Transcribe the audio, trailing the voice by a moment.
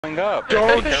Up.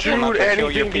 Don't shoot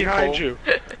anything behind you.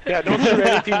 Yeah, don't shoot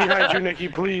anything behind you, Nikki,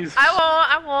 please.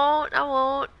 I won't.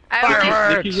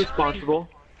 I Nikki's responsible.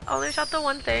 only shot the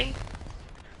one thing.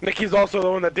 Nikki's also the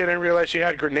one that didn't realize she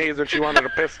had grenades and she wanted a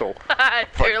pistol.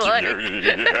 they're like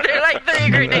 3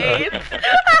 grenades.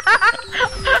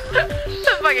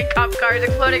 The fucking cop car is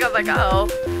exploding. I was like, oh.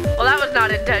 Well, that was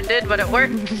not intended, but it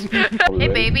worked. Hey,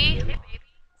 baby.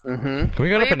 Mm-hmm. Can we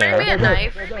go Will up you in bring me there? a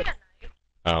knife?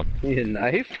 Oh. Need a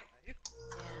knife?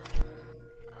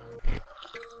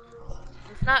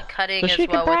 It's not cutting as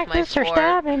well with my fork.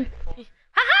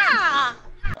 Ha-ha!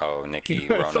 Oh, Nikki,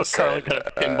 Rona said, got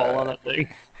a pinball on that thing.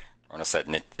 Rona said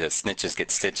snitches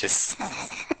get stitches.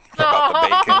 About the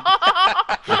bacon.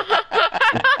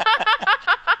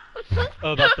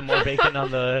 Oh, about the more bacon on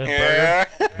the Yeah.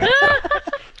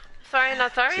 Sorry,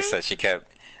 not sorry? She said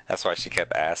that's why she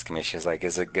kept asking me. She was like,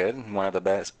 is it good? One of the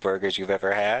best burgers you've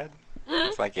ever had?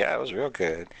 It's like, yeah, it was real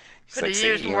good. She's Could've like, see,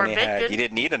 used you more only had, bacon. you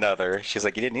didn't need another. She's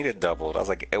like, you didn't need it doubled. I was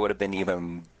like, it would have been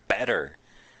even better.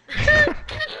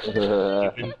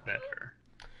 Even better.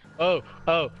 Oh,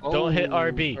 don't hit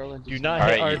RB. Do not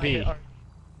hit RB.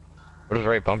 What is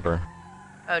right bumper?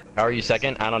 Oh. How are you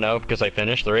second? I don't know, because I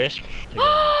finished the race.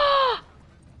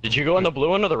 Did you go in the blue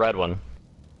one or the red one?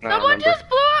 Someone just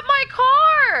blew up my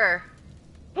car!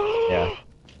 Yeah.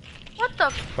 What the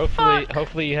fuck?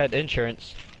 Hopefully you had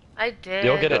insurance. I did.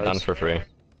 You'll get it done for free.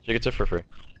 She gets it for free.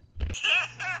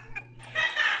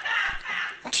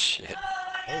 Shit.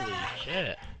 Holy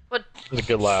shit. What? That was a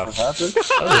good laugh. What happened?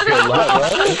 That was a good laugh.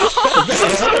 That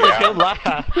was a good laugh.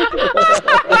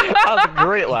 That was a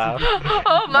great laugh.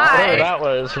 Oh my! Whatever that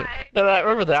was.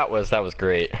 Whatever that was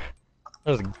great.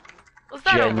 That was Was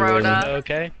that genuine. a Rona?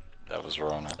 Okay. That was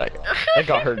Rona. That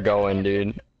got her going,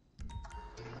 dude.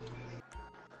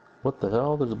 What the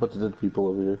hell? There's a bunch of dead people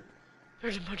over here.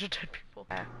 There's a bunch of dead people.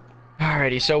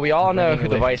 Alrighty, so we all know who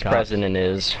the away from vice cops. president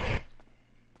is.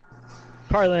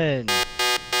 Carlin.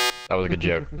 That was a good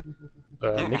joke.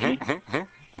 Nikki?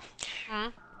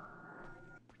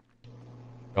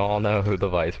 We all know who the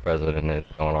vice president is.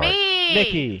 Going on. Me!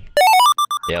 Nikki.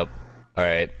 Yep.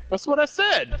 Alright. That's what I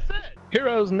said!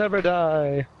 Heroes never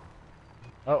die.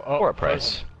 For a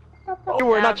price.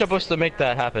 We're not supposed to make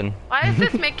that happen. Why is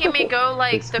this making me go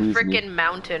like the Excuse me. freaking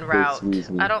mountain route? Excuse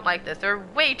me. I don't like this. There are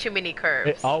way too many curves.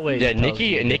 It always. Yeah, tells Nikki,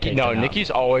 you to take no, them out. Nikki's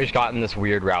always gotten this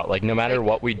weird route. Like, no matter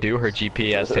what we do, her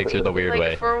GPS takes her the weird Like,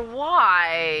 way. for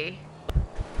why?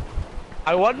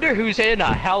 I wonder who's in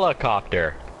a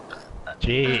helicopter.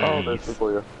 Jeez. Oh, there's people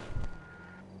here.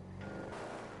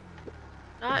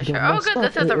 Not sure. Oh, good.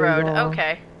 This is a road.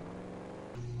 Okay.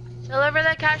 Deliver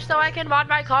the cash so I can mod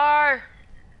my car.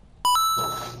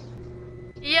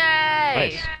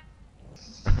 Yay! Nice.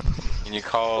 Can you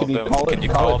call Can you them? call it- Can you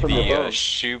call call it from the the boat?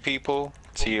 shoe people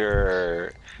to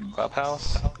your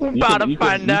clubhouse? I'm about to find You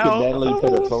can out. manually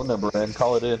put a phone number in,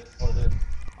 call it in.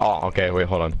 Oh, okay, wait,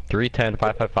 hold on.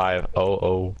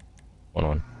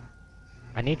 310-555-0011.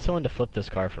 I need someone to flip this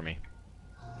car for me.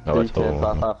 No, it's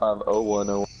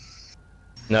 310-555-0101.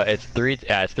 No, it's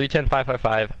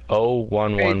 310-555-0111.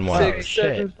 Oh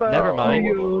shit. Never mind.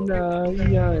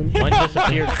 One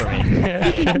disappeared for me.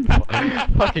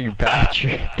 Fucking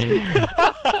bastard.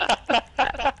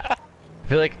 I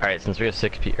feel like, alright, since we have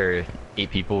 8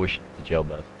 people, we should do jail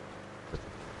bus.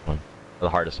 One. The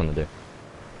hardest one to do.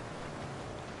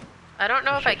 I don't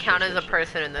know if I count as a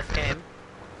person in this game.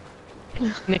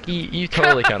 Nikki, you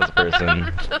totally count as a person.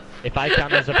 If I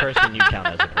count as a person, you count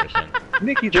as a person.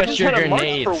 Nikki, Just this is your not a march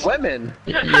grenades. for women!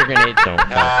 Your grenades don't count,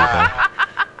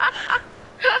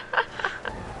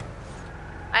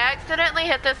 I accidentally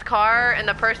hit this car and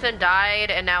the person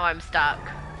died and now I'm stuck.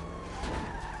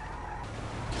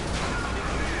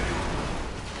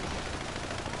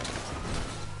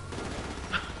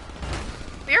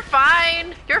 You're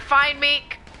fine. You're fine,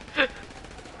 Meek.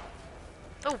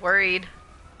 So worried.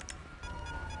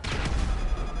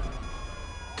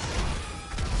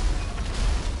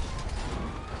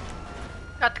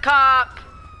 Got the cop.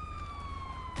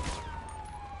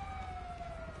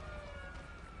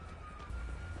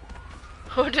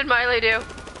 What did Miley do?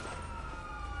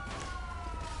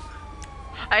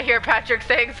 I hear Patrick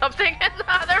saying something in the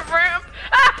other room.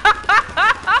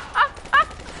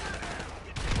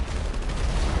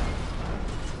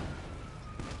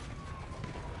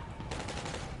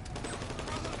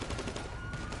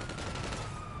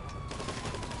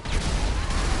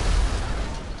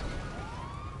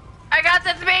 I got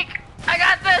this, Meek. I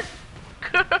got this.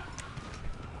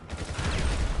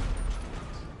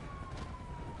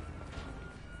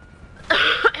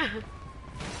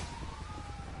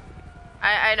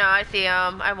 I know, I see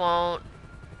him. I won't.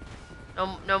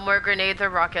 No more grenades or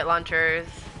rocket launchers.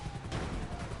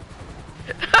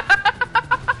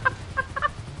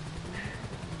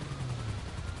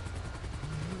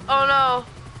 Oh no.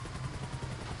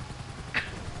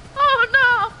 Oh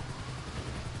no.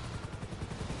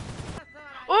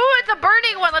 Ooh, it's a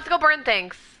burning one. Let's go burn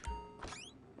things.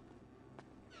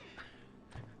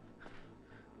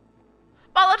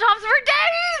 Molotovs for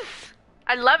days!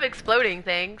 I love exploding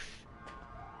things.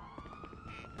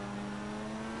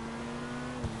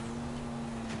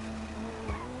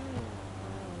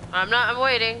 I'm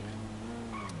waiting.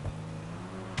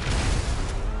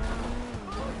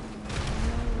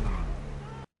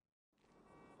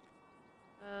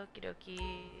 Okie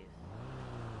dokies.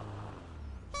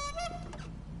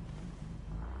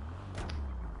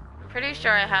 I'm pretty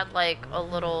sure I had like a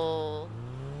little,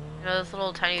 you know, those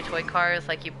little tiny toy cars,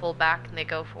 like you pull back and they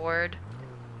go forward.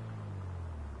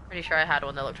 Pretty sure I had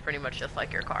one that looked pretty much just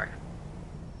like your car.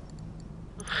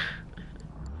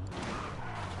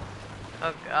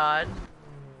 Oh god.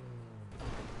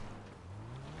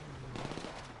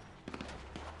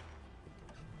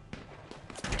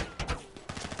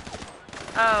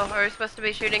 Oh, are we supposed to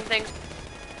be shooting things?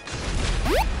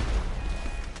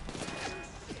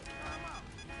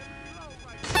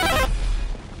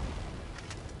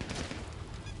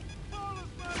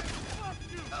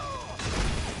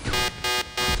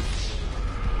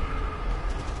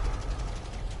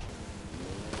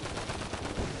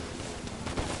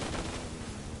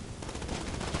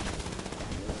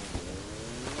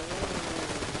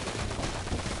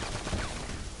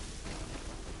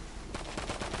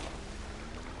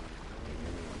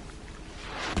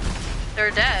 They're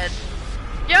dead.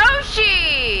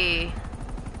 Yoshi!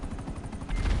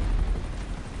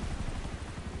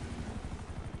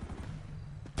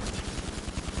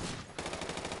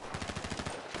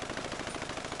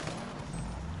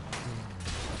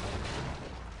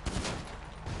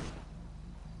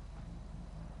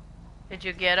 Did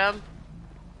you get him?